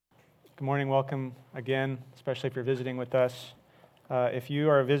Good morning. Welcome again, especially if you're visiting with us. If you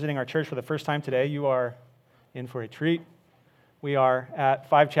are visiting our church for the first time today, you are in for a treat. We are at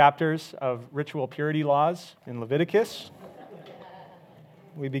 5 chapters of ritual purity laws in Leviticus.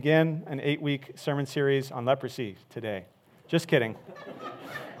 We begin an 8-week sermon series on leprosy today. Just kidding.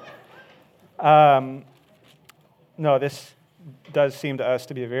 No, this does seem to us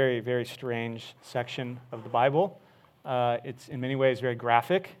to be a very, very strange section of the Bible. It's in many ways very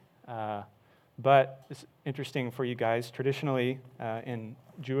graphic, but it's interesting for you guys. Traditionally, in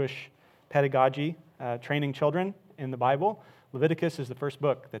Jewish pedagogy, training children in the Bible, Leviticus is the first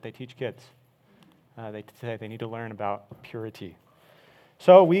book that they teach kids. They say they need to learn about purity.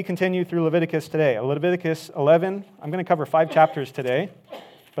 So we continue through Leviticus today. Leviticus 11, I'm going to cover 5 chapters today,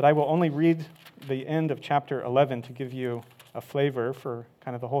 but I will only read the end of chapter 11 to give you a flavor for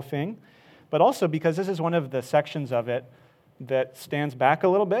kind of the whole thing, but also because this is one of the sections of it that stands back a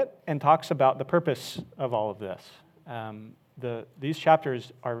little bit and talks about the purpose of all of this. These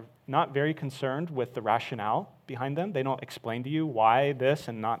chapters are not very concerned with the rationale behind them. They don't explain to you why this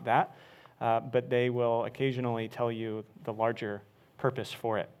and not that, but they will occasionally tell you the larger purpose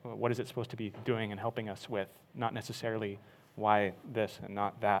for it. What is it supposed to be doing and helping us with, not necessarily why this and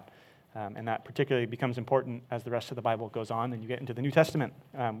not that. And that particularly becomes important as the rest of the Bible goes on and you get into the New Testament,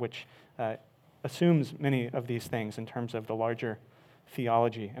 which assumes many of these things in terms of the larger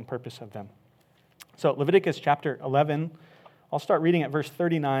theology and purpose of them. So Leviticus chapter 11, I'll start reading at verse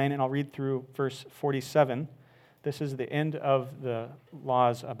 39 and I'll read through verse 47. This is the end of the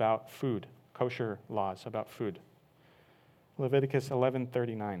laws about food, kosher laws about food. Leviticus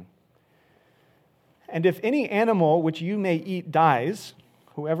 11:39. And if any animal which you may eat dies,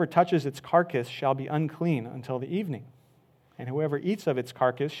 whoever touches its carcass shall be unclean until the evening. And whoever eats of its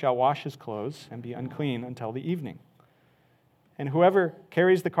carcass shall wash his clothes and be unclean until the evening. And whoever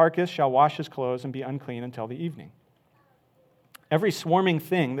carries the carcass shall wash his clothes and be unclean until the evening. Every swarming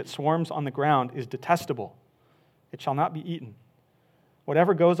thing that swarms on the ground is detestable. It shall not be eaten.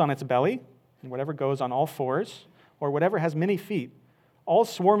 Whatever goes on its belly, and whatever goes on all fours, or whatever has many feet, all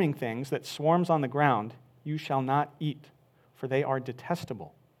swarming things that swarms on the ground, you shall not eat, for they are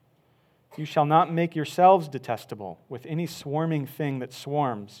detestable. You shall not make yourselves detestable with any swarming thing that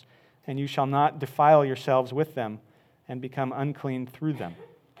swarms, and you shall not defile yourselves with them and become unclean through them.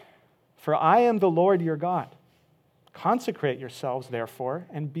 For I am the Lord your God. Consecrate yourselves, therefore,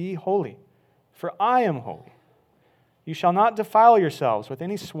 and be holy, for I am holy. You shall not defile yourselves with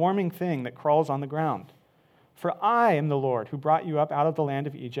any swarming thing that crawls on the ground. For I am the Lord who brought you up out of the land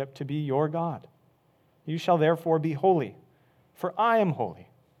of Egypt to be your God. You shall therefore be holy, for I am holy.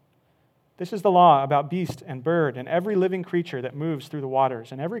 This is the law about beast and bird and every living creature that moves through the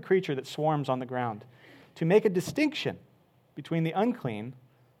waters and every creature that swarms on the ground, to make a distinction between the unclean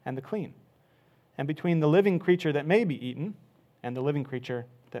and the clean, and between the living creature that may be eaten and the living creature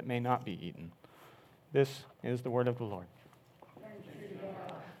that may not be eaten. This is the word of the Lord.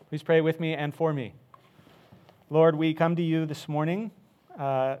 Please pray with me and for me. Lord, we come to you this morning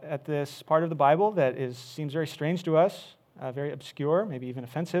at this part of the Bible that seems very strange to us, very obscure, maybe even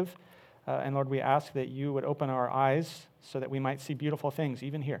offensive. And Lord, we ask that you would open our eyes so that we might see beautiful things,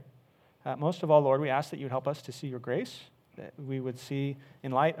 even here. Most of all, Lord, we ask that you would help us to see your grace, that we would see,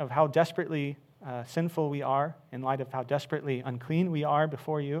 in light of how desperately sinful we are, in light of how desperately unclean we are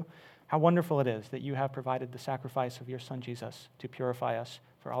before you, how wonderful it is that you have provided the sacrifice of your Son, Jesus, to purify us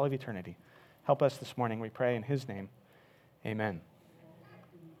for all of eternity. Help us this morning, we pray in his name. Amen.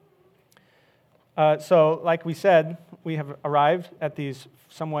 So, like we said, we have arrived at these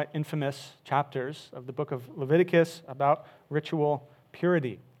somewhat infamous chapters of the book of Leviticus about ritual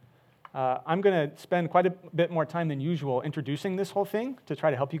purity. I'm going to spend quite a bit more time than usual introducing this whole thing to try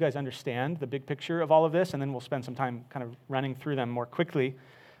to help you guys understand the big picture of all of this, and then we'll spend some time kind of running through them more quickly.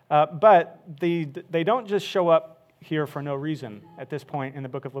 But they don't just show up here for no reason at this point in the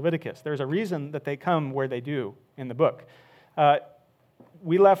book of Leviticus. There's a reason that they come where they do in the book.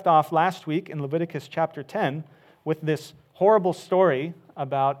 We left off last week in Leviticus chapter 10 with this horrible story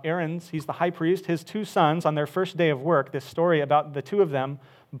about he's the high priest, his 2 sons on their first day of work, this story about the 2 of them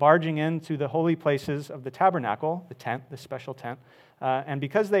barging into the holy places of the tabernacle, the tent, the special tent. And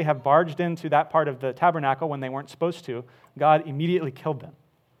because they have barged into that part of the tabernacle when they weren't supposed to, God immediately killed them.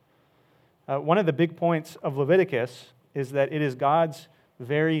 One of the big points of Leviticus is that it is God's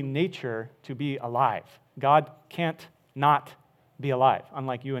very nature to be alive. God can't not be alive,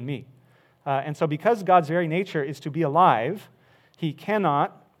 unlike you and me. And so because God's very nature is to be alive, he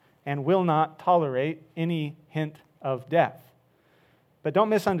cannot and will not tolerate any hint of death. But don't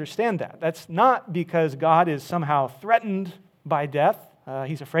misunderstand that. That's not because God is somehow threatened by death.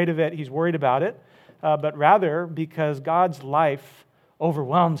 he's afraid of it, he's worried about it, but rather because God's life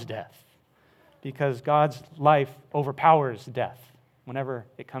overwhelms death, because God's life overpowers death whenever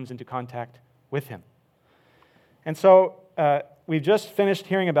it comes into contact with him. And so we've just finished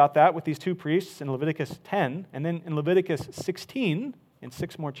hearing about that with these two priests in Leviticus 10, and then in Leviticus 16, in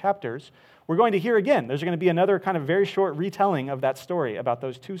 6 more chapters, we're going to hear again. There's going to be another kind of very short retelling of that story about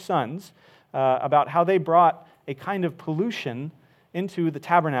those two sons, about how they brought a kind of pollution into the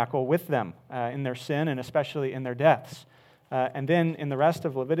tabernacle with them in their sin and especially in their deaths. And then in the rest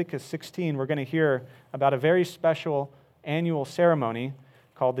of Leviticus 16, we're going to hear about a very special annual ceremony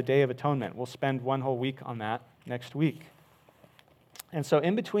called the Day of Atonement. We'll spend one whole week on that next week. And so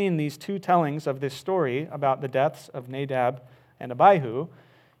in between these two tellings of this story about the deaths of Nadab and Abihu,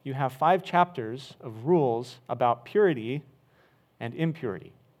 you have 5 chapters of rules about purity and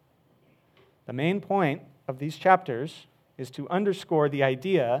impurity. The main point of these chapters is to underscore the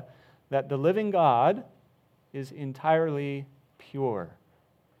idea that the living God is entirely pure,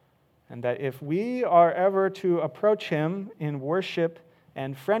 and that if we are ever to approach him in worship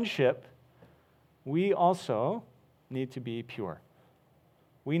and friendship, we also need to be pure.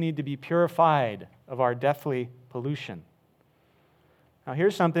 We need to be purified of our deathly pollution. Now,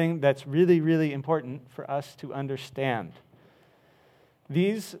 here's something that's really, really important for us to understand.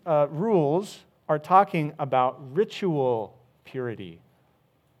 These rules are talking about ritual purity.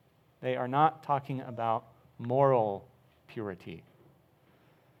 They are not talking about moral purity.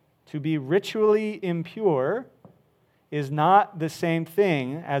 To be ritually impure is not the same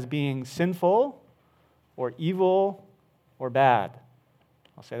thing as being sinful or evil or bad.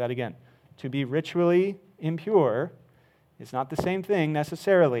 I'll say that again. To be ritually impure is not the same thing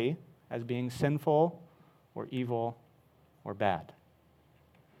necessarily as being sinful or evil or bad.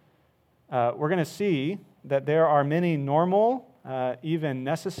 We're going to see that there are many normal, even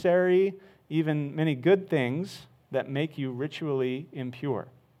necessary, even many good things that make you ritually impure.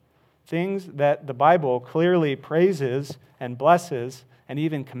 Things that the Bible clearly praises and blesses and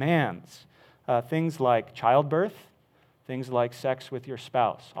even commands. Things like childbirth, things like sex with your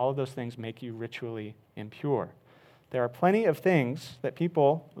spouse. All of those things make you ritually impure. There are plenty of things that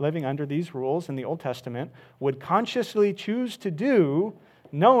people living under these rules in the Old Testament would consciously choose to do,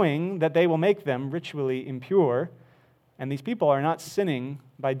 knowing that they will make them ritually impure, and these people are not sinning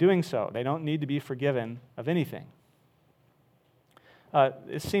by doing so. They don't need to be forgiven of anything.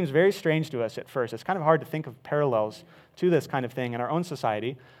 It seems very strange to us at first. It's kind of hard to think of parallels to this kind of thing in our own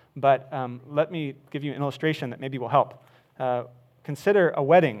society, but let me give you an illustration that maybe will help. Consider a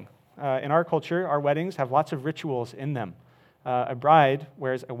wedding. In our culture, our weddings have lots of rituals in them. A bride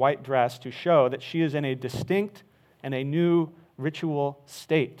wears a white dress to show that she is in a distinct and a new ritual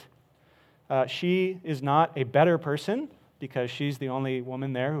state. She is not a better person because she's the only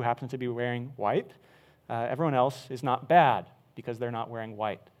woman there who happens to be wearing white. Everyone else is not bad because they're not wearing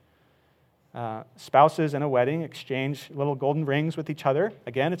white. Spouses in a wedding exchange little golden rings with each other.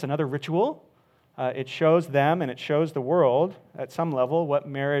 Again, it's another ritual. It shows them and it shows the world at some level what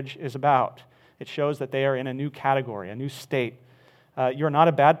marriage is about. It shows that they are in a new category, a new state. You're not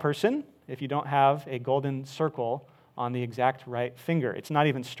a bad person if you don't have a golden circle on the exact right finger. It's not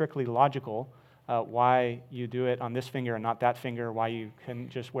even strictly logical why you do it on this finger and not that finger, why you can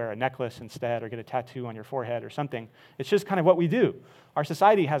just wear a necklace instead or get a tattoo on your forehead or something. It's just kind of what we do. Our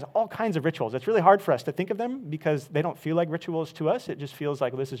society has all kinds of rituals. It's really hard for us to think of them because they don't feel like rituals to us. It just feels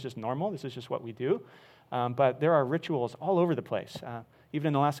like this is just normal. This is just what we do. But there are rituals all over the place. Even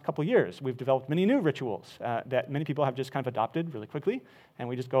in the last couple of years, we've developed many new rituals that many people have just kind of adopted really quickly, and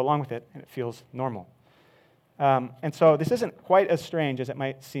we just go along with it, and it feels normal. And so this isn't quite as strange as it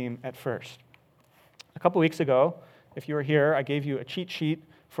might seem at first. A couple weeks ago, if you were here, I gave you a cheat sheet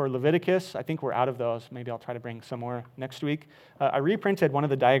for Leviticus. I think we're out of those. Maybe I'll try to bring some more next week. I reprinted one of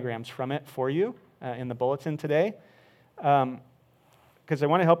the diagrams from it for you in the bulletin today because I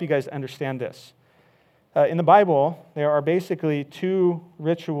want to help you guys understand this. In the Bible, there are basically 2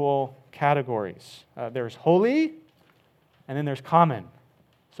 ritual categories. There's holy, and then there's common.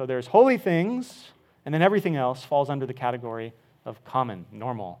 So there's holy things, and then everything else falls under the category of common,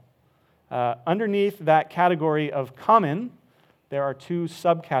 normal. Underneath that category of common, there are 2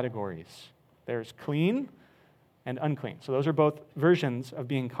 subcategories. There's clean and unclean. So those are both versions of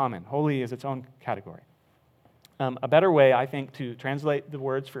being common. Holy is its own category. A better way, I think, to translate the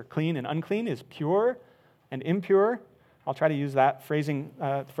words for clean and unclean is pure and impure. I'll try to use that phrasing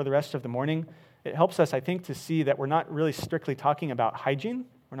for the rest of the morning. It helps us, I think, to see that we're not really strictly talking about hygiene.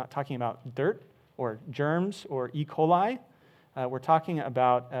 We're not talking about dirt or germs or E. coli. We're talking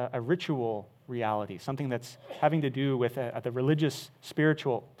about a ritual reality, something that's having to do with at the religious,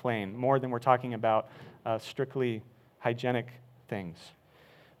 spiritual plane, more than we're talking about strictly hygienic things.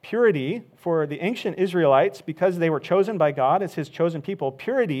 Purity, for the ancient Israelites, because they were chosen by God as his chosen people,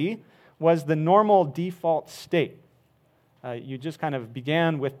 purity was the normal default state. You just kind of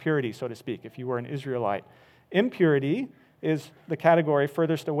began with purity, so to speak, if you were an Israelite. Impurity is the category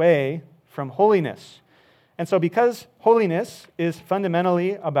furthest away from holiness. And so because holiness is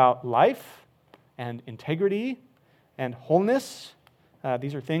fundamentally about life and integrity and wholeness,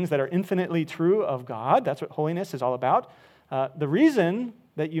 these are things that are infinitely true of God. That's what holiness is all about. The reason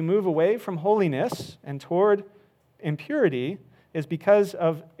that you move away from holiness and toward impurity is because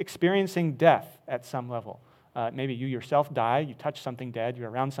of experiencing death at some level. Maybe you yourself die, you touch something dead, you're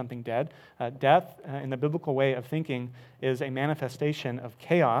around something dead. Death, in the biblical way of thinking, is a manifestation of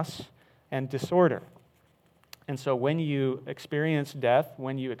chaos and disorder. And so when you experience death,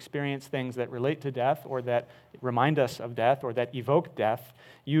 when you experience things that relate to death or that remind us of death or that evoke death,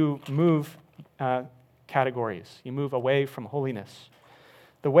 you move categories. You move away from holiness.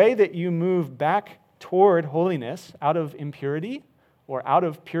 The way that you move back toward holiness out of impurity or out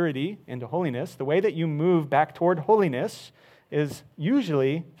of purity into holiness, the way that you move back toward holiness is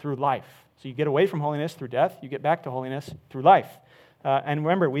usually through life. So you get away from holiness through death, you get back to holiness through life. And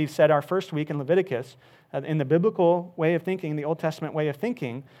remember, we said our first week in Leviticus, in the biblical way of thinking, the Old Testament way of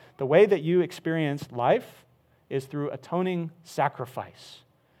thinking, the way that you experience life is through atoning sacrifice,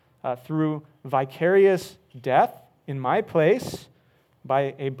 through vicarious death in my place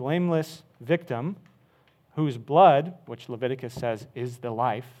by a blameless victim whose blood, which Leviticus says is the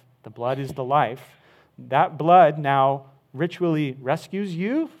life, the blood is the life, that blood now ritually rescues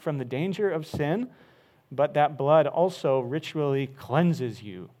you from the danger of sin, but that blood also ritually cleanses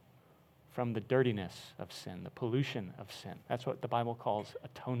you from the dirtiness of sin, the pollution of sin. That's what the Bible calls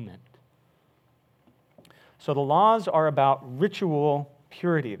atonement. So the laws are about ritual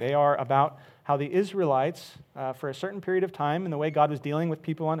purity. They are about how the Israelites, for a certain period of time, in the way God was dealing with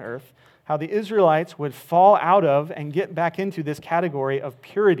people on earth, how the Israelites would fall out of and get back into this category of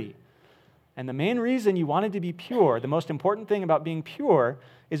purity. And the main reason you wanted to be pure, the most important thing about being pure,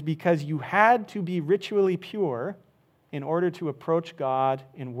 is because you had to be ritually pure in order to approach God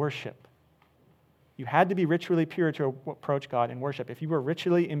in worship. You had to be ritually pure to approach God in worship. If you were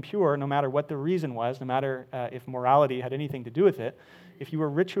ritually impure, no matter what the reason was, no matter if morality had anything to do with it, if you were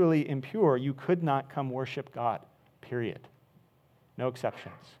ritually impure, you could not come worship God, period. No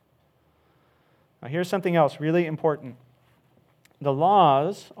exceptions. Now here's something else really important. The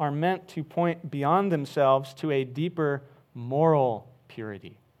laws are meant to point beyond themselves to a deeper moral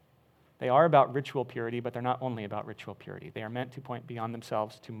purity. They are about ritual purity, but they're not only about ritual purity. They are meant to point beyond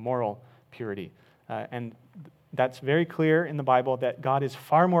themselves to moral purity. And that's very clear in the Bible that God is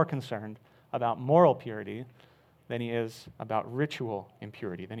far more concerned about moral purity than he is about ritual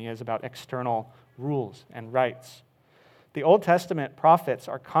impurity, than he is about external rules and rites. The Old Testament prophets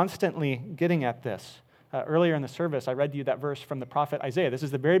are constantly getting at this. Earlier in the service, I read to you that verse from the prophet Isaiah. This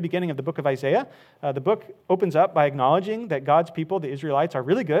is the very beginning of the book of Isaiah. The book opens up by acknowledging that God's people, the Israelites, are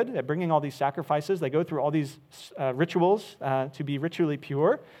really good at bringing all these sacrifices. They go through all these rituals to be ritually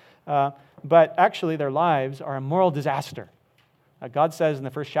pure. But actually, their lives are a moral disaster. God says in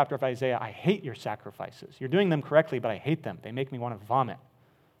the first chapter of Isaiah, I hate your sacrifices. You're doing them correctly, but I hate them. They make me want to vomit.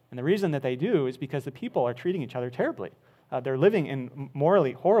 And the reason that they do is because the people are treating each other terribly. They're living in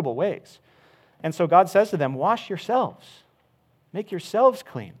morally horrible ways. And so God says to them, wash yourselves. Make yourselves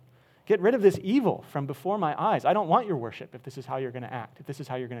clean. Get rid of this evil from before my eyes. I don't want your worship if this is how you're going to act, if this is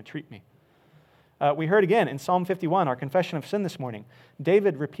how you're going to treat me. We heard again in Psalm 51, our confession of sin this morning,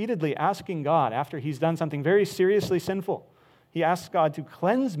 David repeatedly asking God after he's done something very seriously sinful. He asks God to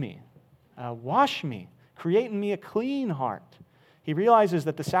cleanse me, wash me, create in me a clean heart. He realizes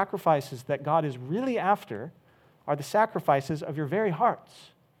that the sacrifices that God is really after are the sacrifices of your very hearts.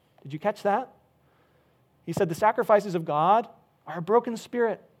 Did you catch that? He said the sacrifices of God are a broken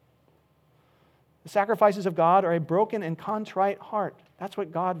spirit. The sacrifices of God are a broken and contrite heart. That's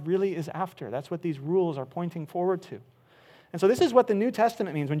what God really is after. That's what these rules are pointing forward to. And so this is what the New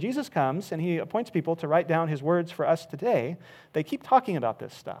Testament means. When Jesus comes and he appoints people to write down his words for us today, they keep talking about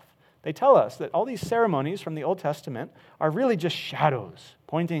this stuff. They tell us that all these ceremonies from the Old Testament are really just shadows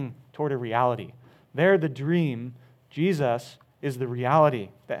pointing toward a reality. They're the dream. Jesus is the reality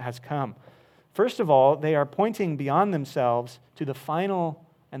that has come. First of all, they are pointing beyond themselves to the final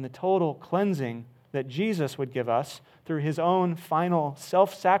and the total cleansing that Jesus would give us through his own final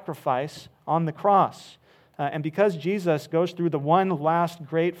self-sacrifice on the cross. And because Jesus goes through the one last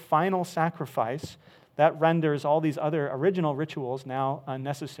great final sacrifice, that renders all these other original rituals now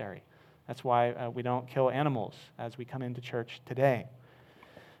unnecessary. That's why we don't kill animals as we come into church today.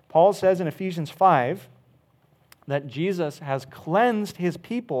 Paul says in Ephesians 5 that Jesus has cleansed his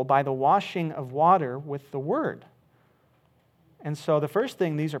people by the washing of water with the word. And so the first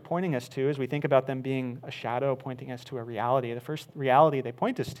thing these are pointing us to, as we think about them being a shadow pointing us to a reality, the first reality they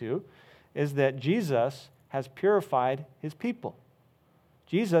point us to is that Jesus has purified his people.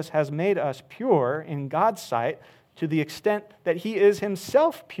 Jesus has made us pure in God's sight to the extent that he is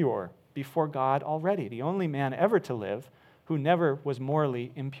himself pure before God already, the only man ever to live who never was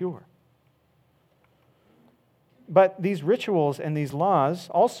morally impure. But these rituals and these laws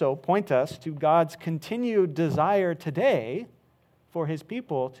also point us to God's continued desire today for his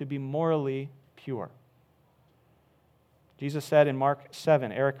people to be morally pure. Jesus said in Mark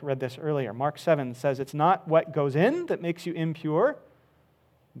 7, Eric read this earlier, Mark 7 says it's not what goes in that makes you impure,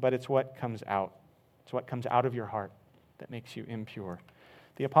 but it's what comes out. It's what comes out of your heart that makes you impure.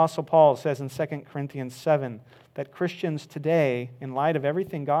 The Apostle Paul says in 2 Corinthians 7 that Christians today, in light of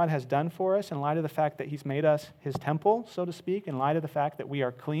everything God has done for us, in light of the fact that he's made us his temple, so to speak, in light of the fact that we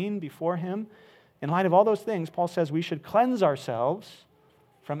are clean before him, in light of all those things, Paul says we should cleanse ourselves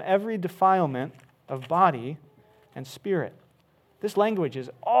from every defilement of body and spirit. This language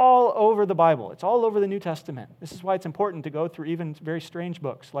is all over the Bible. It's all over the New Testament. This is why it's important to go through even very strange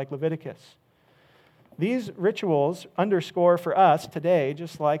books like Leviticus. These rituals underscore for us today,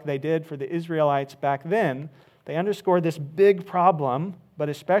 just like they did for the Israelites back then, they underscore this big problem, but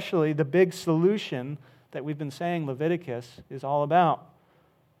especially the big solution that we've been saying Leviticus is all about.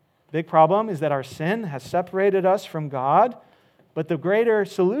 Big problem is that our sin has separated us from God, but the greater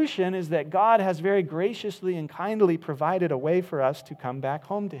solution is that God has very graciously and kindly provided a way for us to come back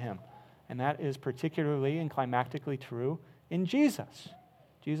home to him. And that is particularly and climactically true in Jesus.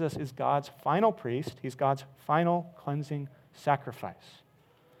 Jesus is God's final priest. He's God's final cleansing sacrifice.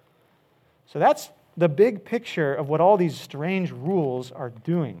 So that's the big picture of what all these strange rules are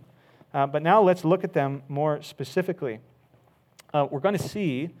doing. But now let's look at them more specifically. We're going to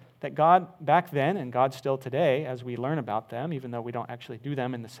see that God back then, and God still today, as we learn about them, even though we don't actually do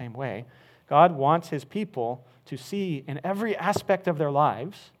them in the same way, God wants his people to see in every aspect of their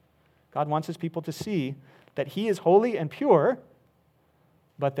lives, God wants his people to see that he is holy and pure,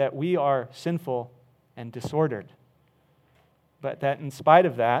 but that we are sinful and disordered. But that in spite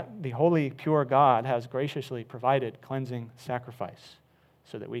of that, the holy, pure God has graciously provided cleansing sacrifice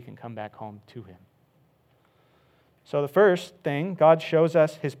so that we can come back home to him. So the first thing, God shows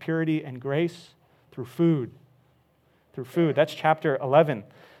us his purity and grace through food. Through food. That's chapter 11.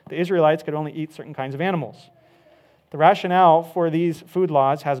 The Israelites could only eat certain kinds of animals. The rationale for these food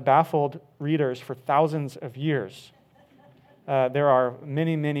laws has baffled readers for thousands of years. There are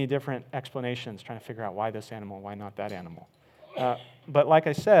many, many different explanations trying to figure out why this animal, why not that animal. But like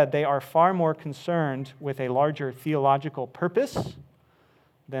I said, they are far more concerned with a larger theological purpose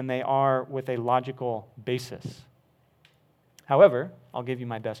than they are with a logical basis. However, I'll give you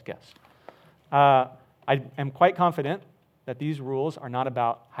my best guess. I am quite confident that these rules are not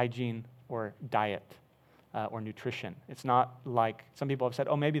about hygiene or diet or nutrition. It's not like some people have said,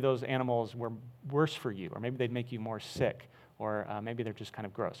 oh, maybe those animals were worse for you, or maybe they'd make you more sick, or maybe they're just kind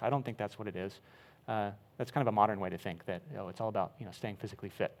of gross. I don't think that's what it is. That's kind of a modern way to think that it's all about staying physically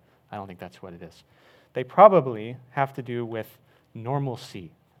fit. I don't think that's what it is. They probably have to do with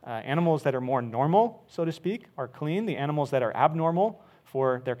normalcy. Animals that are more normal, so to speak, are clean. The animals that are abnormal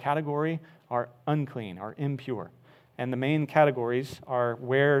for their category are unclean, are impure. And the main categories are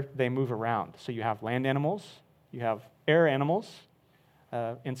where they move around. So you have land animals, you have air animals,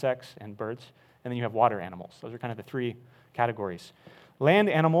 insects and birds, and then you have water animals. Those are kind of the three categories. Land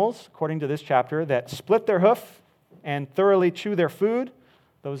animals, according to this chapter, that split their hoof and thoroughly chew their food,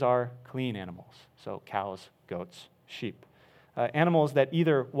 those are clean animals. So cows, goats, sheep. Animals that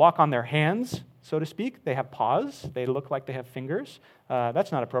either walk on their hands, so to speak, they have paws, they look like they have fingers.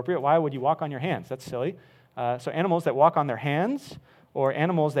 That's not appropriate. Why would you walk on your hands? That's silly. So animals that walk on their hands, or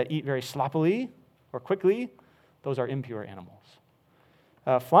animals that eat very sloppily or quickly, those are impure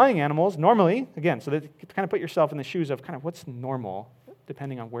animals. Flying animals, normally, again, so that you kind of put yourself in the shoes of kind of what's normal,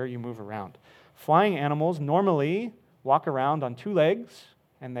 depending on where you move around. Flying animals normally walk around on two legs,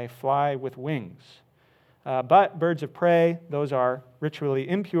 and they fly with wings. But birds of prey, those are ritually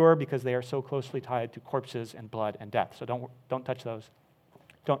impure because they are so closely tied to corpses and blood and death. So don't touch those.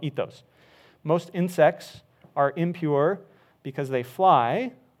 Don't eat those. Most insects are impure because they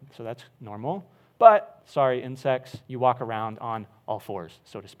fly, so that's normal. But, insects, you walk around on all fours,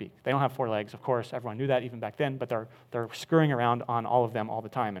 so to speak. They don't have four legs, of course. Everyone knew that even back then, but they're scurrying around on all of them all the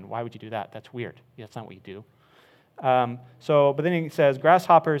time. And why would you do that? That's weird. That's not what you do. But then he says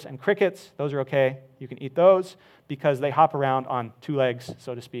grasshoppers and crickets, those are okay. You can eat those because they hop around on two legs,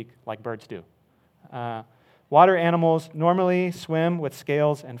 so to speak, like birds do. Water animals normally swim with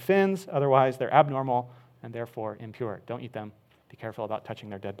scales and fins. Otherwise, they're abnormal and therefore impure. Don't eat them. Be careful about touching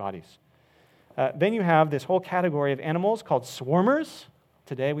their dead bodies. Then you have this whole category of animals called swarmers.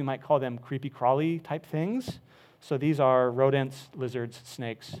 Today, we might call them creepy-crawly type things. So these are rodents, lizards,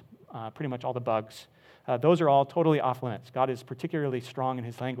 snakes, pretty much all the bugs. Those are all totally off limits. God is particularly strong in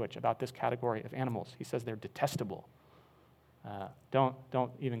his language about this category of animals. He says they're detestable.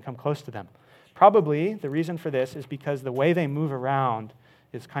 Don't even come close to them. Probably the reason for this is because the way they move around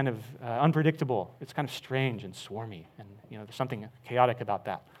is kind of unpredictable. It's kind of strange and swarmy, and there's something chaotic about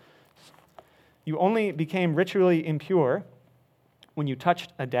that. You only became ritually impure when you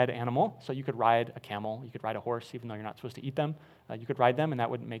touched a dead animal. So you could ride a camel, you could ride a horse, even though you're not supposed to eat them. You could ride them, and that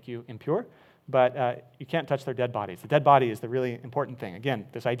wouldn't make you impure. But you can't touch their dead bodies. The dead body is the really important thing. Again,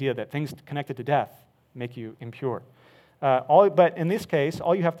 this idea that things connected to death make you impure. But in this case,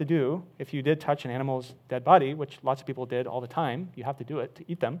 all you have to do, if you did touch an animal's dead body, which lots of people did all the time, you have to do it to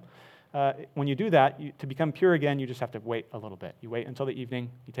eat them. When you do that, to become pure again, you just have to wait a little bit. You wait until the evening,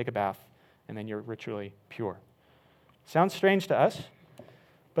 you take a bath, and then you're ritually pure. Sounds strange to us,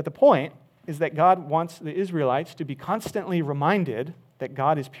 but the point is that God wants the Israelites to be constantly reminded that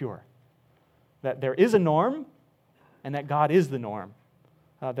God is pure, that there is a norm, and that God is the norm,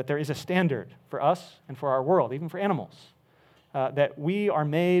 that there is a standard for us and for our world, even for animals, that we are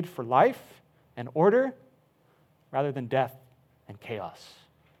made for life and order rather than death and chaos.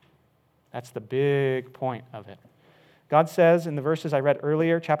 That's the big point of it. God says in the verses I read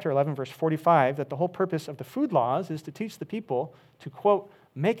earlier, chapter 11, verse 45, that the whole purpose of the food laws is to teach the people to, quote,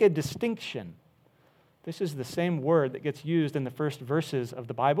 make a distinction. This is the same word that gets used in the first verses of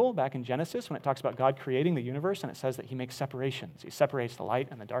the Bible back in Genesis when it talks about God creating the universe, and it says that he makes separations. He separates the light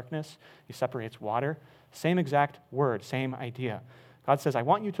and the darkness. He separates water. Same exact word, same idea. God says, I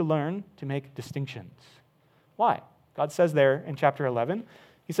want you to learn to make distinctions. Why? God says there in chapter 11,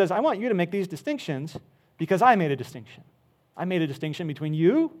 he says, I want you to make these distinctions because I made a distinction. I made a distinction between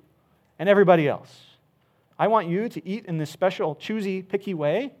you and everybody else. I want you to eat in this special, choosy, picky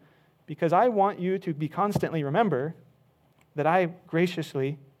way because I want you to be constantly remember that I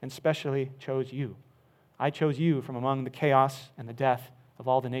graciously and specially chose you. I chose you from among the chaos and the death of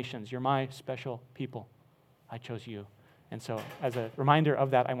all the nations. You're my special people. I chose you. And so as a reminder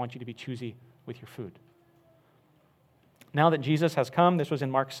of that, I want you to be choosy with your food. Now that Jesus has come, this was in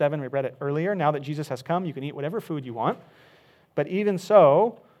Mark 7, we read it earlier. Now that Jesus has come, you can eat whatever food you want. But even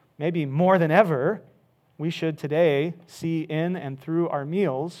so, maybe more than ever, we should today see in and through our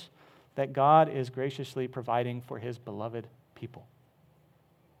meals that God is graciously providing for his beloved people.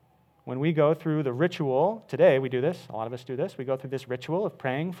 When we go through the ritual, today we do this, a lot of us do this, we go through this ritual of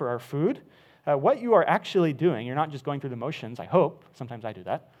praying for our food. What you are actually doing, you're not just going through the motions, I hope, sometimes I do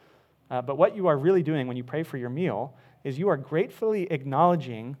that, but what you are really doing when you pray for your meal is you are gratefully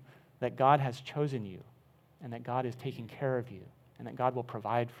acknowledging that God has chosen you and that God is taking care of you and that God will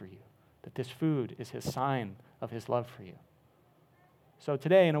provide for you, that this food is his sign of his love for you. So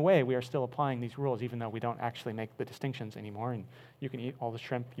today, in a way, we are still applying these rules even though we don't actually make the distinctions anymore and you can eat all the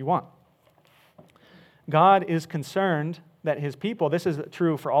shrimp you want. God is concerned that his people, this is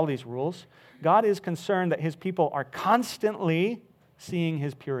true for all these rules, God is concerned that his people are constantly seeing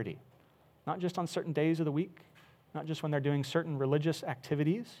his purity, not just on certain days of the week, not just when they're doing certain religious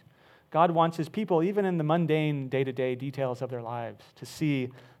activities. God wants his people, even in the mundane day-to-day details of their lives, to see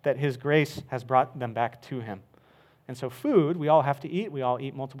that his grace has brought them back to him. And so food, we all have to eat. We all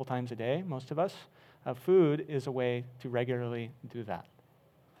eat multiple times a day, most of us. Food is a way to regularly do that.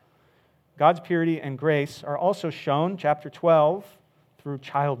 God's purity and grace are also shown, chapter 12, through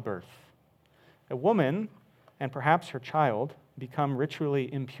childbirth. A woman, and perhaps her child, become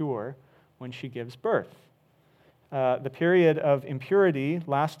ritually impure when she gives birth. The period of impurity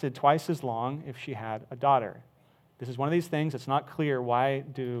lasted twice as long if she had a daughter. This is one of these things, it's not clear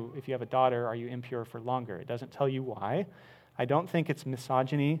if you have a daughter, are you impure for longer? It doesn't tell you why. I don't think it's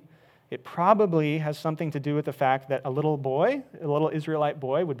misogyny. It probably has something to do with the fact that a little Israelite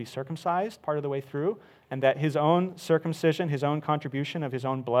boy would be circumcised part of the way through, and that his own circumcision, his own contribution of his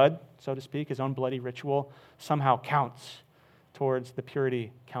own blood, so to speak, his own bloody ritual, somehow counts towards the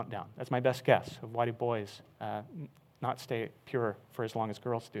purity countdown. That's my best guess of why do boys not stay pure for as long as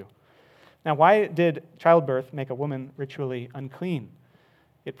girls do. Now, why did childbirth make a woman ritually unclean?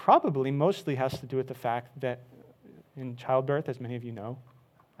 It probably mostly has to do with the fact that in childbirth, as many of you know,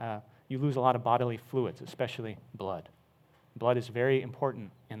 you lose a lot of bodily fluids, especially blood. Blood is very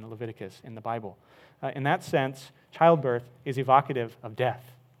important in the Leviticus, in the Bible. In that sense, childbirth is evocative of death.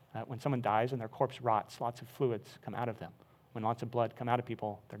 When someone dies and their corpse rots, lots of fluids come out of them. When lots of blood come out of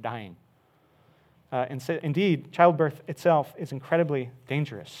people, they're dying. And so, indeed, childbirth itself is incredibly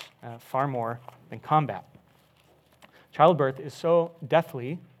dangerous, far more than combat. Childbirth is so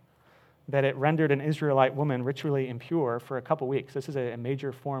deathly that it rendered an Israelite woman ritually impure for a couple weeks. This is a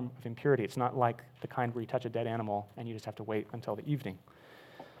major form of impurity. It's not like the kind where you touch a dead animal and you just have to wait until the evening.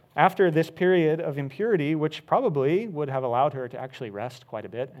 After this period of impurity, which probably would have allowed her to actually rest quite a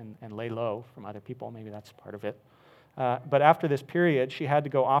bit and lay low from other people, maybe that's part of it. But after this period, she had to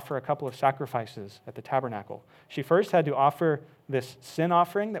go offer a couple of sacrifices at the tabernacle. She first had to offer this sin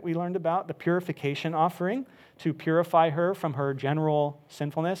offering that we learned about, the purification offering, to purify her from her general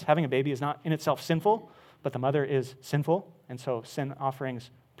sinfulness. Having a baby is not in itself sinful, but the mother is sinful, and so sin offerings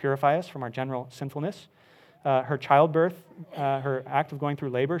purify us from our general sinfulness. Her childbirth, her act of going through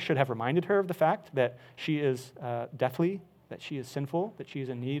labor should have reminded her of the fact that she is deathly, that she is sinful, that she is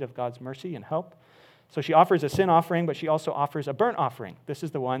in need of God's mercy and help. So she offers a sin offering, but she also offers a burnt offering. This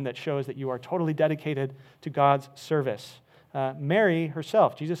is the one that shows that you are totally dedicated to God's service. Mary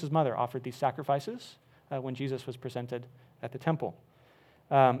herself, Jesus' mother, offered these sacrifices when Jesus was presented at the temple.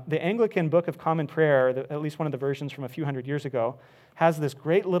 The Anglican Book of Common Prayer, at least one of the versions from a few hundred years ago, has this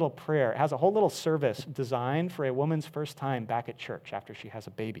great little prayer. It has a whole little service designed for a woman's first time back at church after she has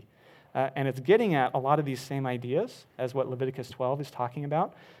a baby. And it's getting at a lot of these same ideas as what Leviticus 12 is talking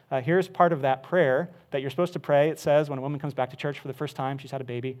about. Here's part of that prayer that you're supposed to pray. It says when a woman comes back to church for the first time, she's had a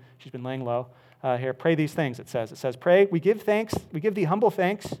baby, she's been laying low. Here, pray these things, it says. It says, pray, we give thee humble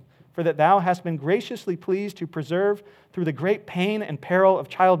thanks, for that thou hast been graciously pleased to preserve through the great pain and peril of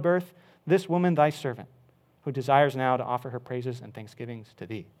childbirth this woman thy servant, who desires now to offer her praises and thanksgivings to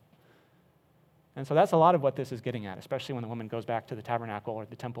thee. And so that's a lot of what this is getting at, especially when the woman goes back to the tabernacle or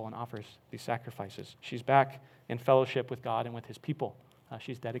the temple and offers these sacrifices. She's back in fellowship with God and with his people.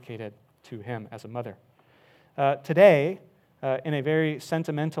 She's dedicated to him as a mother. Today, in a very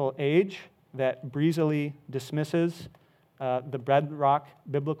sentimental age that breezily dismisses the bedrock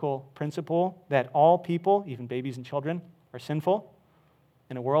biblical principle that all people, even babies and children, are sinful,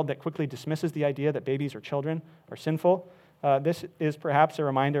 in a world that quickly dismisses the idea that babies or children are sinful, this is perhaps a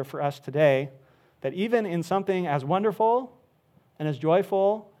reminder for us today that even in something as wonderful and as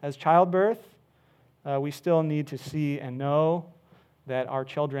joyful as childbirth, we still need to see and know that our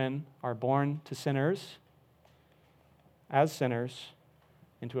children are born to sinners, as sinners,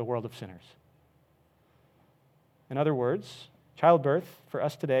 into a world of sinners. In other words, childbirth for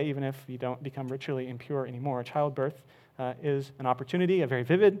us today, even if you don't become ritually impure anymore, childbirth is an opportunity, a very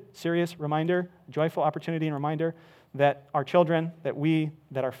vivid, serious reminder, joyful opportunity and reminder that our children,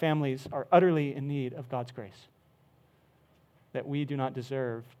 that our families are utterly in need of God's grace. That we do not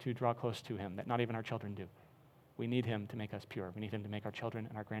deserve to draw close to him, that not even our children do. We need him to make us pure. We need him to make our children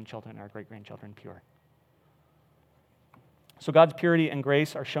and our grandchildren and our great-grandchildren pure. So God's purity and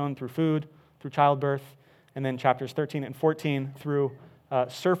grace are shown through food, through childbirth, and then chapters 13 and 14 through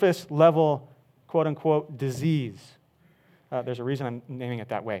surface-level, quote-unquote, disease. There's a reason I'm naming it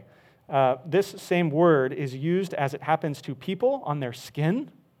that way. This same word is used as it happens to people on their skin,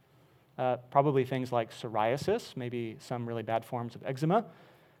 probably things like psoriasis, maybe some really bad forms of eczema.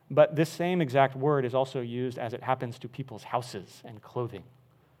 But this same exact word is also used as it happens to people's houses and clothing,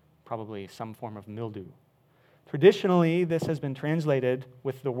 probably some form of mildew. Traditionally, this has been translated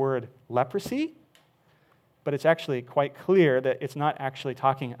with the word leprosy, but it's actually quite clear that it's not actually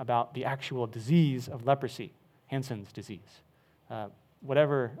talking about the actual disease of leprosy, Hansen's disease.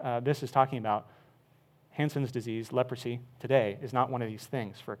 Whatever this is talking about, Hansen's disease, leprosy, today, is not one of these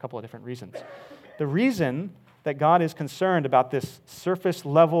things for a couple of different reasons. The reason that God is concerned about this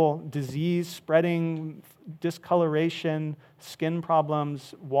surface-level disease spreading, discoloration, skin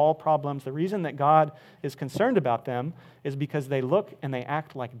problems, wall problems, the reason that God is concerned about them is because they look and they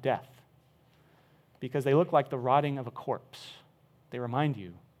act like death, because they look like the rotting of a corpse. They remind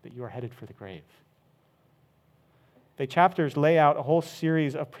you that you are headed for the grave. The chapters lay out a whole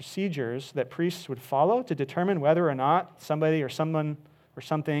series of procedures that priests would follow to determine whether or not somebody or someone or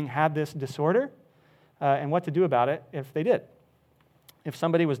something had this disorder, and what to do about it if they did. If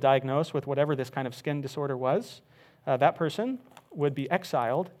somebody was diagnosed with whatever this kind of skin disorder was, that person would be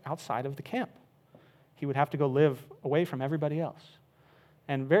exiled outside of the camp. He would have to go live away from everybody else.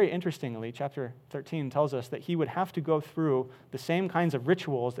 And very interestingly, chapter 13 tells us that he would have to go through the same kinds of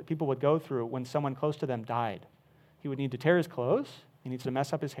rituals that people would go through when someone close to them died. He would need to tear his clothes, he needs to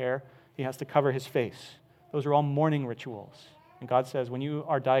mess up his hair, he has to cover his face. Those are all mourning rituals. And God says, when you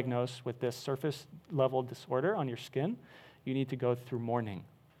are diagnosed with this surface-level disorder on your skin, you need to go through mourning.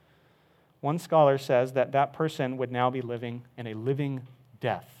 One scholar says that that person would now be living in a living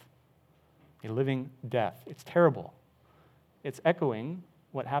death. A living death. It's terrible. It's echoing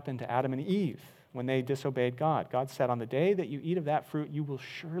what happened to Adam and Eve when they disobeyed God. God said, on the day that you eat of that fruit, you will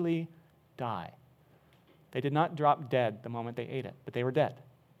surely die. They did not drop dead the moment they ate it, but they were dead.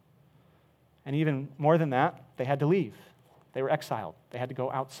 And even more than that, they had to leave. They were exiled. They had to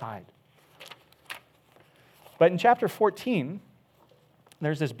go outside. But in chapter 14,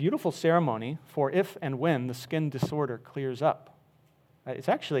 there's this beautiful ceremony for if and when the skin disorder clears up. It's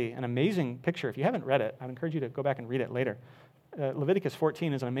actually an amazing picture. If you haven't read it, I'd encourage you to go back and read it later. Leviticus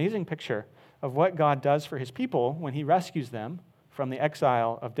 14 is an amazing picture of what God does for his people when he rescues them from the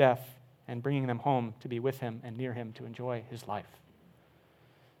exile of death and bringing them home to be with him and near him to enjoy his life.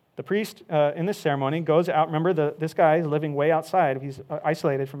 The priest in this ceremony goes out. Remember, this guy is living way outside. He's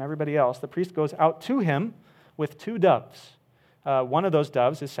isolated from everybody else. The priest goes out to him with 2 doves. One of those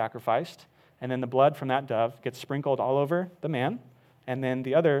doves is sacrificed, and then the blood from that dove gets sprinkled all over the man, and then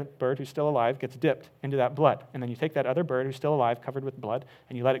the other bird who's still alive gets dipped into that blood. And then you take that other bird who's still alive, covered with blood,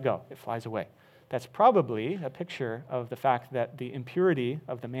 and you let it go. It flies away. That's probably a picture of the fact that the impurity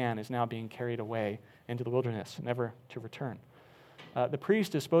of the man is now being carried away into the wilderness, never to return. The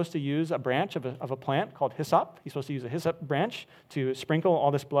priest is supposed to use a branch of a plant called hyssop. He's supposed to use a hyssop branch to sprinkle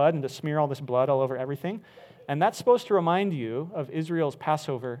all this blood and to smear all this blood all over everything. And that's supposed to remind you of Israel's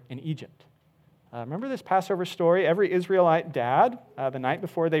Passover in Egypt. Remember this Passover story? Every Israelite dad, the night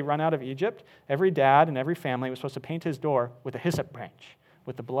before they run out of Egypt, every dad and every family was supposed to paint his door with a hyssop branch,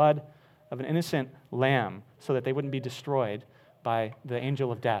 with the blood of an innocent lamb, so that they wouldn't be destroyed by the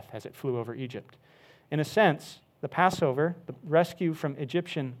angel of death as it flew over Egypt. In a sense, the Passover, the rescue from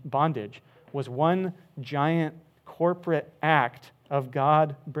Egyptian bondage, was one giant corporate act of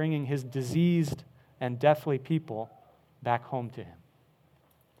God bringing his diseased and deathly people back home to him.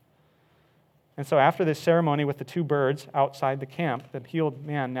 And so after this ceremony with the 2 birds outside the camp, the healed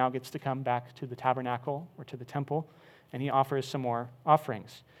man now gets to come back to the tabernacle or to the temple, and he offers some more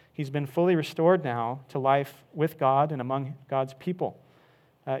offerings. He's been fully restored now to life with God and among God's people.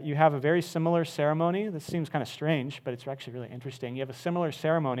 You have a very similar ceremony. This seems kind of strange, but it's actually really interesting. You have a similar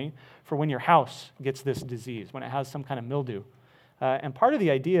ceremony for when your house gets this disease, when it has some kind of mildew. And part of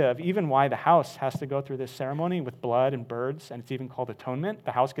the idea of even why the house has to go through this ceremony with blood and birds, and it's even called atonement,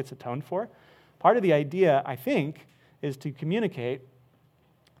 the house gets atoned for, part of the idea, I think, is to communicate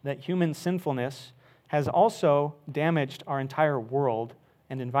that human sinfulness has also damaged our entire world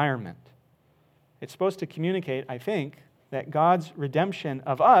and environment. It's supposed to communicate, I think, that God's redemption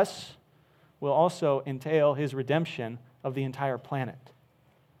of us will also entail his redemption of the entire planet.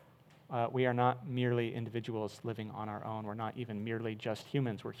 We are not merely individuals living on our own. We're not even merely just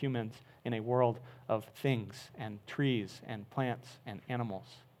humans. We're humans in a world of things and trees and plants and animals.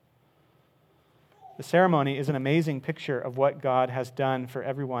 The ceremony is an amazing picture of what God has done for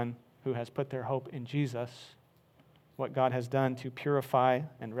everyone who has put their hope in Jesus, what God has done to purify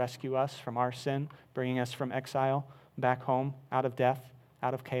and rescue us from our sin, bringing us from exile back home, out of death,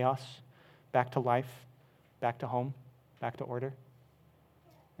 out of chaos, back to life, back to home, back to order.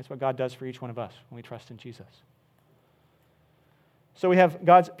 It's what God does for each one of us when we trust in Jesus. So we have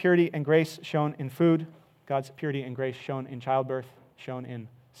God's purity and grace shown in food, God's purity and grace shown in childbirth, shown in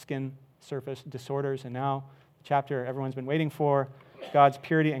skin surface disorders, and now the chapter everyone's been waiting for, God's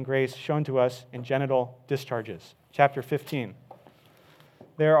purity and grace shown to us in genital discharges. Chapter 15.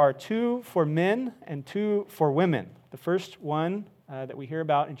 There are 2 for men and 2 for women. The first one that we hear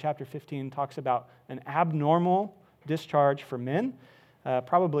about in chapter 15 talks about an abnormal discharge for men.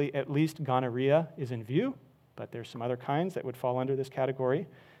 Probably at least gonorrhea is in view, but there's some other kinds that would fall under this category.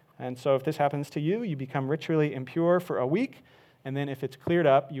 And so if this happens to you, you become ritually impure for a week, and then if it's cleared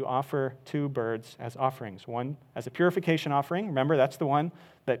up, you offer 2 birds as offerings. One as a purification offering. Remember, that's the one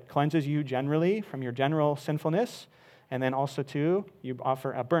that cleanses you generally from your general sinfulness. And then also 2, you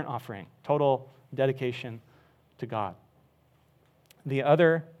offer a burnt offering, total dedication to God. The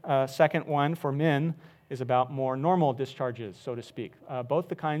other second one for men is about more normal discharges, so to speak. Both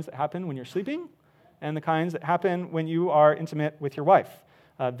the kinds that happen when you're sleeping and the kinds that happen when you are intimate with your wife.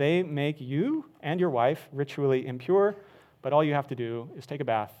 They make you and your wife ritually impure, but all you have to do is take a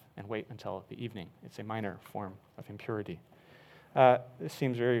bath and wait until the evening. It's a minor form of impurity. This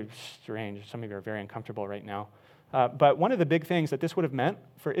seems very strange. Some of you are very uncomfortable right now. But one of the big things that this would have meant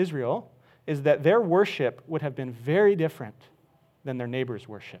for Israel is that their worship would have been very different than their neighbors'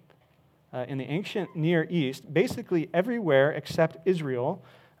 worship. In the ancient Near East, basically everywhere except Israel,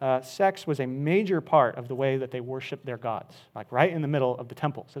 sex was a major part of the way that they worshiped their gods, like right in the middle of the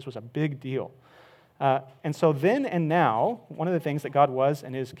temples. This was a big deal. And so then and now, one of the things that God was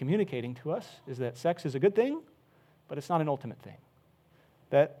and is communicating to us is that sex is a good thing, but it's not an ultimate thing.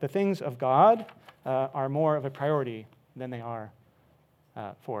 That the things of God are more of a priority than they are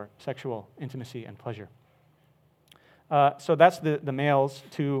for sexual intimacy and pleasure. So that's the male's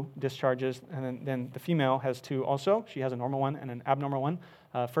 2 discharges, and then the female has 2 also. She has a normal one and an abnormal one.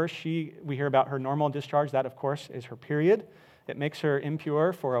 First, we hear about her normal discharge. That, of course, is her period. It makes her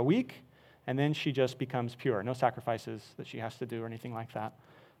impure for a week, and then she just becomes pure. No sacrifices that she has to do or anything like that.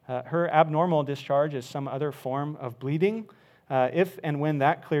 Her abnormal discharge is some other form of bleeding. If and when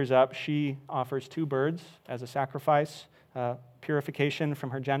that clears up, she offers 2 birds as a sacrifice, purification from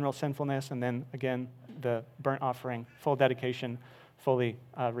her general sinfulness, and then again, the burnt offering, full dedication, fully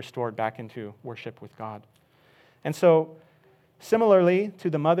restored back into worship with God. And so, similarly to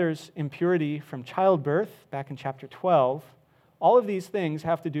the mother's impurity from childbirth, back in chapter 12, all of these things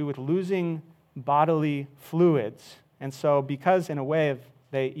have to do with losing bodily fluids. And so, because in a way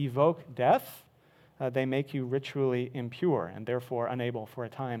they evoke death, they make you ritually impure and therefore unable for a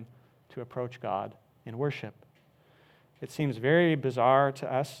time to approach God in worship. It seems very bizarre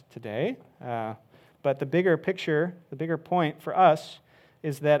to us today, but the bigger picture, the bigger point for us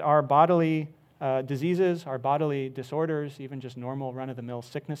is that our bodily diseases, our bodily disorders, even just normal run-of-the-mill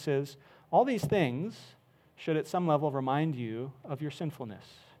sicknesses, all these things should at some level remind you of your sinfulness,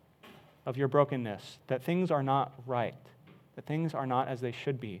 of your brokenness, that things are not right, that things are not as they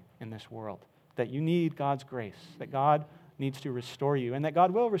should be in this world, that you need God's grace, that God needs to restore you, and that God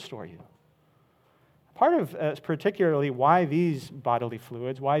will restore you. Part of particularly why these bodily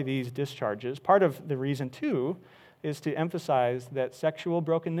fluids, why these discharges, part of the reason too is to emphasize that sexual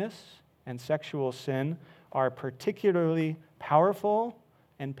brokenness and sexual sin are particularly powerful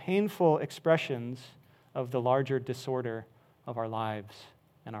and painful expressions of the larger disorder of our lives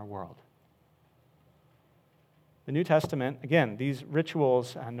and our world. The New Testament, again, these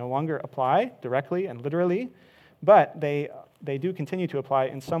rituals no longer apply directly and literally, but they do continue to apply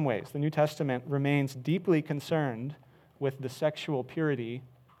in some ways. The New Testament remains deeply concerned with the sexual purity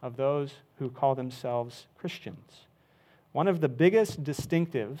of those who call themselves Christians. One of the biggest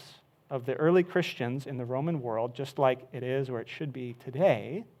distinctives of the early Christians in the Roman world, just like it is or it should be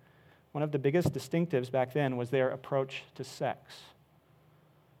today, one of the biggest distinctives back then was their approach to sex.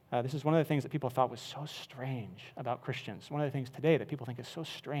 This is one of the things that people thought was so strange about Christians. One of the things today that people think is so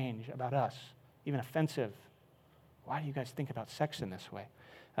strange about us, even offensive. Why do you guys think about sex in this way?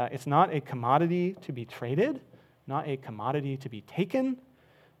 It's not a commodity to be traded, not a commodity to be taken,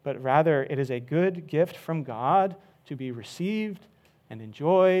 but rather it is a good gift from God to be received and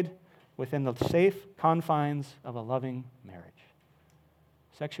enjoyed within the safe confines of a loving marriage.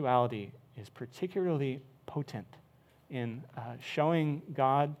 Sexuality is particularly potent in showing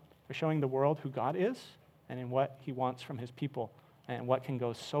God, or showing the world who God is and in what He wants from His people and what can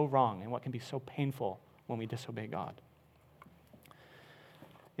go so wrong and what can be so painful when we disobey God.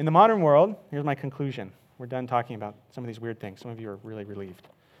 In the modern world, here's my conclusion. We're done talking about some of these weird things. Some of you are really relieved.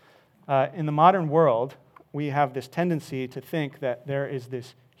 In the modern world, we have this tendency to think that there is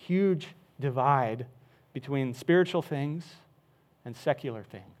this huge divide between spiritual things and secular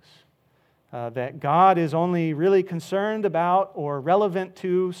things. That God is only really concerned about or relevant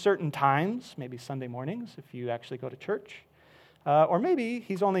to certain times, maybe Sunday mornings if you actually go to church, or maybe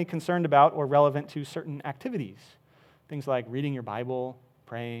He's only concerned about or relevant to certain activities, things like reading your Bible,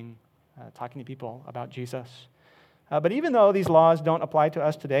 praying, talking to people about Jesus. But even though these laws don't apply to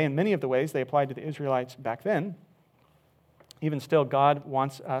us today in many of the ways they applied to the Israelites back then, even still, God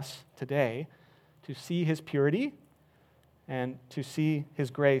wants us today to see His purity and to see His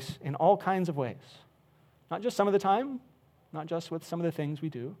grace in all kinds of ways. Not just some of the time, not just with some of the things we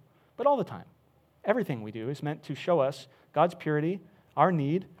do, but all the time. Everything we do is meant to show us God's purity, our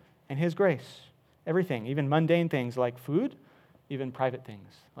need, and His grace. Everything, even mundane things like food, even private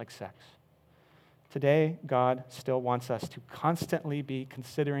things like sex. Today, God still wants us to constantly be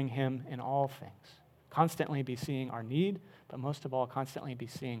considering Him in all things, constantly be seeing our need, but most of all, constantly be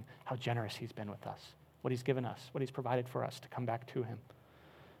seeing how generous He's been with us, what He's given us, what He's provided for us to come back to Him.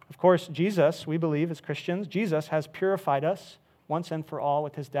 Of course, Jesus, we believe as Christians, Jesus has purified us once and for all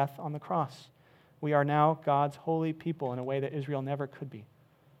with His death on the cross. We are now God's holy people in a way that Israel never could be.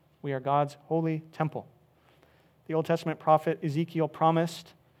 We are God's holy temple. The Old Testament prophet Ezekiel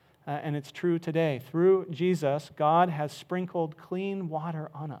promised, and it's true today, through Jesus, God has sprinkled clean water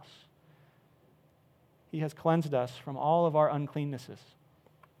on us. He has cleansed us from all of our uncleannesses.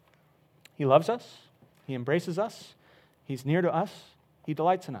 He loves us. He embraces us. He's near to us. He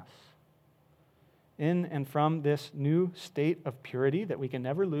delights in us. In and from this new state of purity that we can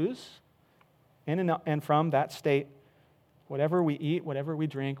never lose, And from that state, whatever we eat, whatever we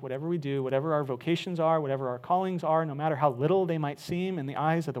drink, whatever we do, whatever our vocations are, whatever our callings are, no matter how little they might seem in the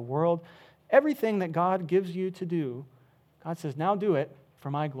eyes of the world, everything that God gives you to do, God says, now do it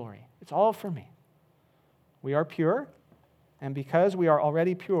for my glory. It's all for me. We are pure, and because we are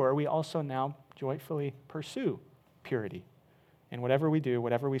already pure, we also now joyfully pursue purity in whatever we do,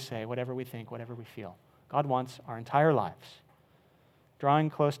 whatever we say, whatever we think, whatever we feel. God wants our entire lives. Drawing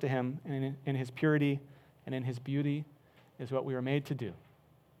close to him in his purity and in his beauty is what we were made to do.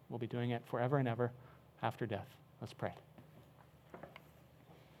 We'll be doing it forever and ever after death. Let's pray.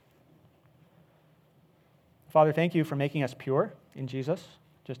 Father, thank you for making us pure in Jesus,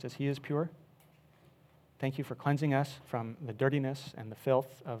 just as he is pure. Thank you for cleansing us from the dirtiness and the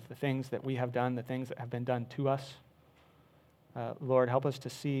filth of the things that we have done, the things that have been done to us. Lord, help us to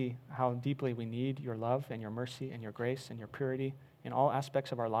see how deeply we need your love and your mercy and your grace and your purity in all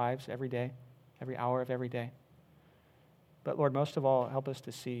aspects of our lives every day, every hour of every day. But Lord, most of all, help us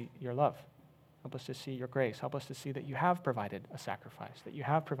to see your love. Help us to see your grace. Help us to see that you have provided a sacrifice, that you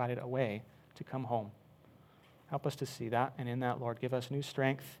have provided a way to come home. Help us to see that, and in that, Lord, give us new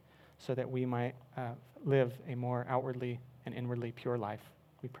strength so that we might live a more outwardly and inwardly pure life.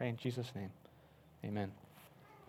 We pray in Jesus' name. Amen.